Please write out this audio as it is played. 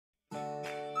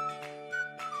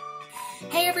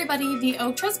Hey everybody, the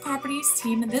Oak Trust Properties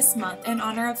team this month, in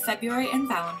honor of February and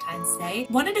Valentine's Day,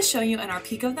 wanted to show you in our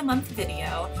Peak of the Month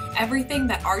video everything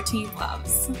that our team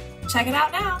loves. Check it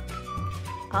out now!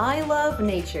 I love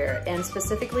nature, and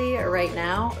specifically right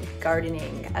now,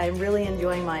 gardening. I'm really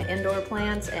enjoying my indoor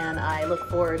plants, and I look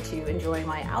forward to enjoying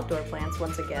my outdoor plants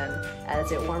once again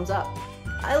as it warms up.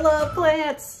 I love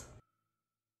plants!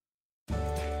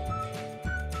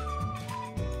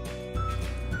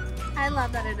 I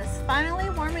love that it is finally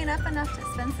warming up enough to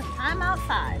spend some time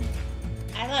outside.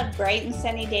 I love bright and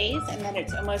sunny days and that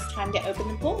it's almost time to open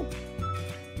the pool.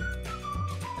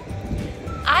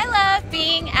 I love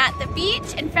being at the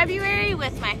beach in February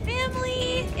with my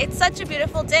family. It's such a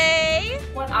beautiful day.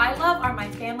 What I love are my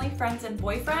family, friends, and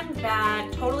boyfriend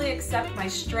that totally accept my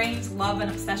strange love and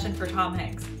obsession for Tom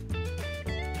Hanks.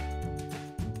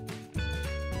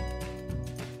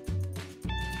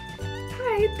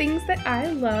 Hi, things that I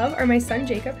love are my son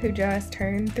Jacob, who just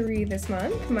turned 3 this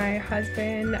month, my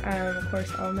husband, of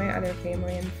course all my other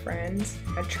family and friends.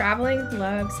 Traveling,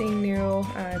 love seeing new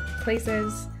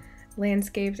places,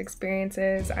 landscapes,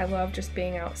 experiences. I love just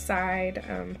being outside,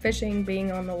 fishing,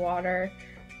 being on the water.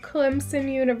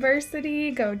 Clemson University,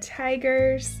 go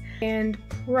Tigers. And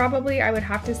probably I would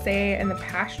have to say in the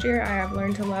past year I have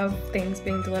learned to love things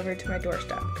being delivered to my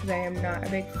doorstep because I am not a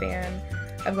big fan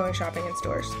of going shopping in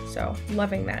stores, so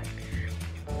loving that.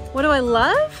 What do I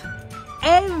love?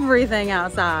 Everything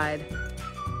outside.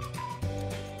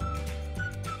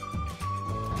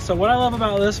 So what I love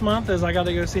about this month is I got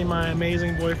to go see my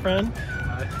amazing boyfriend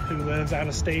who lives out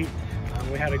of state.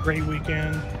 We had a great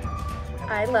weekend.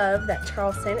 I love that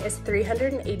Charleston is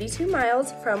 382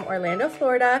 miles from Orlando,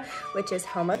 Florida, which is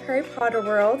home of Harry Potter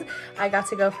World. I got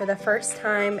to go for the first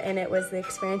time and it was the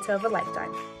experience of a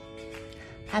lifetime.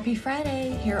 Happy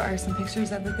Friday! Here are some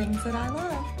pictures of the things that I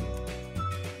love.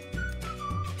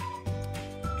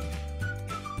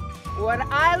 What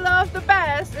I love the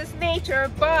best is nature,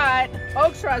 but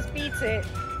Oak Trust beats it.